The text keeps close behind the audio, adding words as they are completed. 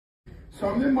So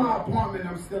I'm in my apartment,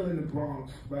 I'm still in the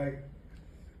Bronx, right?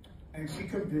 And she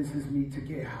convinces me to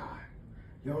get high.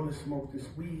 Yo, let's smoke this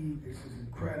weed, this is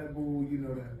incredible, you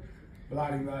know, the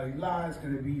blah-de-blah-de-blah is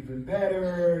gonna be even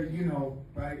better, you know,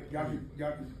 right? Y'all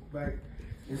can, right?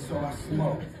 And so I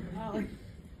smoked.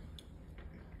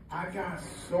 I got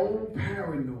so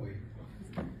paranoid,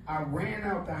 I ran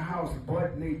out the house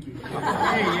butt naked.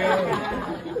 Hey,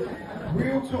 yo.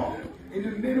 Real talk, in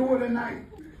the middle of the night.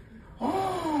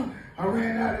 Oh, I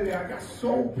ran out of there. I got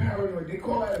so paranoid. They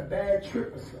call that a bad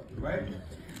trip or something, right?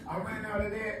 I ran out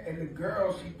of there, and the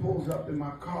girl, she pulls up in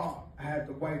my car. I had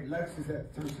the white Lexus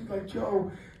at the time. She's like,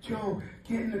 Joe,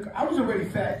 get in the car. I was already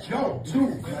Fat Joe,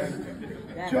 too.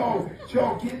 Like, Joe,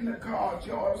 get in the car.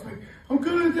 Joe, I was like, I'm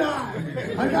gonna die.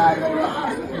 I gotta go to the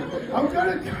hospital. I'm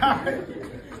gonna die.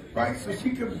 Right, so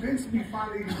she convinced me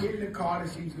finally to get in the car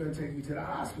that she was gonna take me to the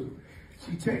hospital.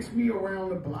 She takes me around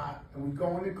the block, and we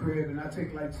go in the crib, and I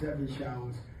take like 7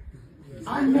 showers.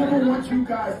 I never want you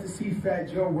guys to see Fat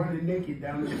Joe running naked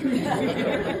down the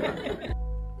street.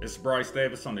 It's Bryce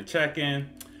Davis on the check-in.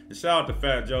 And shout out to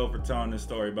Fat Joe for telling this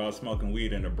story about smoking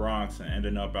weed in the Bronx and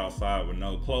ending up outside with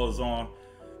no clothes on.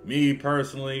 Me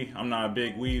personally, I'm not a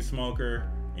big weed smoker.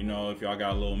 You know, if y'all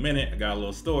got a little minute, I got a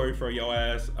little story for your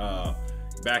ass.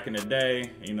 Back in the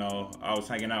day, you know, I was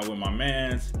hanging out with my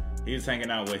mans. He was hanging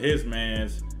out with his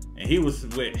mans, and he was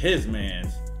with his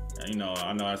mans. You know,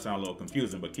 I know that sounds a little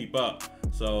confusing, but keep up.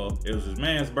 So it was his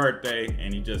man's birthday,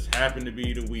 and he just happened to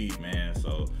be the weed man.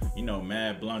 So, you know,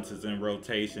 mad blunts is in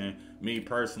rotation. Me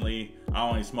personally, I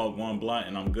only smoke 1 blunt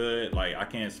and I'm good. Like, I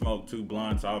can't smoke 2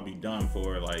 blunts, I'll be done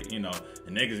for it. Like, you know,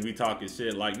 the niggas be talking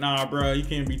shit like, nah, bro, you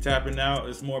can't be tapping out.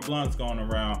 There's more blunts going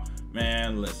around.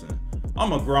 Man, listen,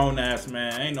 I'm a grown ass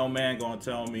man. Ain't no man gonna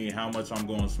tell me how much I'm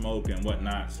gonna smoke and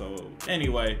whatnot. So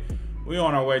anyway, we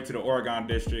on our way to the Oregon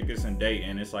district. It's in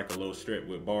Dayton. It's like a little strip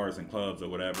with bars and clubs or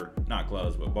whatever. Not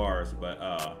clubs, but bars.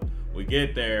 But we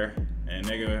get there, and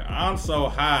nigga, I'm so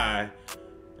high.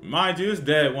 Mind you, it's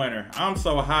dead winter. I'm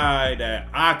so high that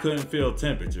I couldn't feel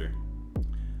temperature.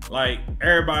 Like,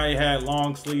 everybody had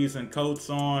long sleeves and coats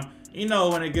on. You know,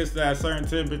 when it gets to that certain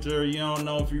temperature, you don't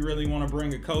know if you really want to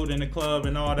bring a coat in the club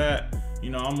and all that. You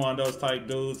know, I'm one of those type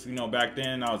dudes. You know, back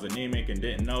then I was anemic and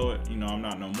didn't know it. You know, I'm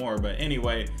not no more. But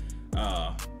anyway,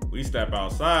 we step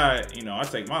outside. You know, I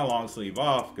take my long sleeve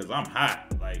off because I'm hot.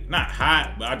 Like, not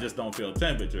hot, but I just don't feel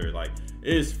temperature. Like,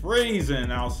 it's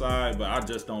freezing outside, but I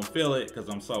just don't feel it because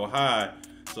I'm so high.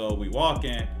 So we walk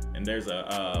in, and there's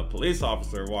a police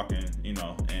officer walking, you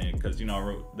know, and because, you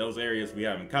know, those areas we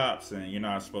having cops, and you're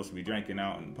not supposed to be drinking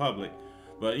out in public.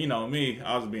 But, you know, me,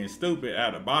 I was being stupid. I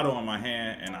had a bottle in my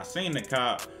hand, and I seen the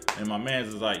cop, and my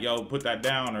man's was like, yo, put that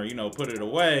down, or, you know, put it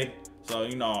away. So,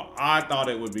 you know, I thought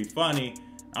it would be funny.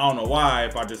 I don't know why,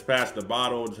 if I just passed the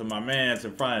bottle to my man's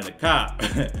in front of the cop.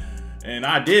 And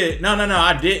I did. No,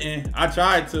 I didn't. I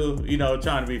tried to, you know,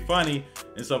 trying to be funny.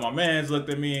 And so my man's looked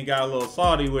at me and got a little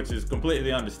salty, which is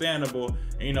completely understandable.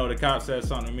 And, you know, the cop said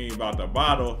something to me about the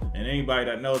bottle. And anybody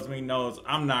that knows me knows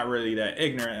I'm not really that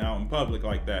ignorant out in public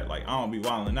like that. Like, I don't be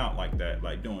wilding out like that,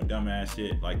 like doing dumbass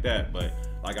shit like that. But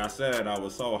like I said, I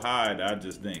was so high that I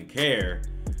just didn't care.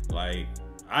 Like,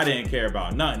 I didn't care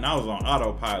about nothing. I was on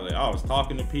autopilot. I was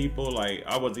talking to people. Like,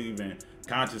 I wasn't even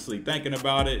consciously thinking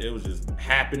about it. It was just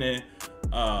happening.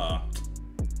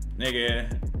 Nigga,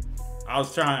 I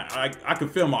was trying, I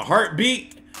could feel my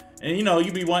heartbeat. And, you know,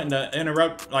 you be wanting to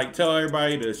interrupt, like, tell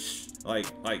everybody to like,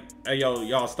 hey, yo,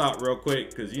 y'all stop real quick,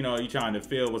 because, you know, you trying to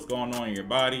feel what's going on in your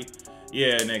body.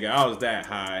 Yeah, nigga, I was that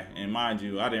high. And mind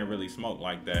you, I didn't really smoke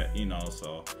like that, you know.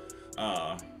 So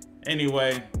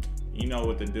anyway, you know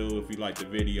what to do. If you like the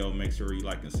video, make sure you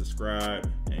like and subscribe.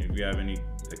 And if you have any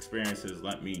experiences,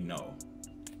 let me know.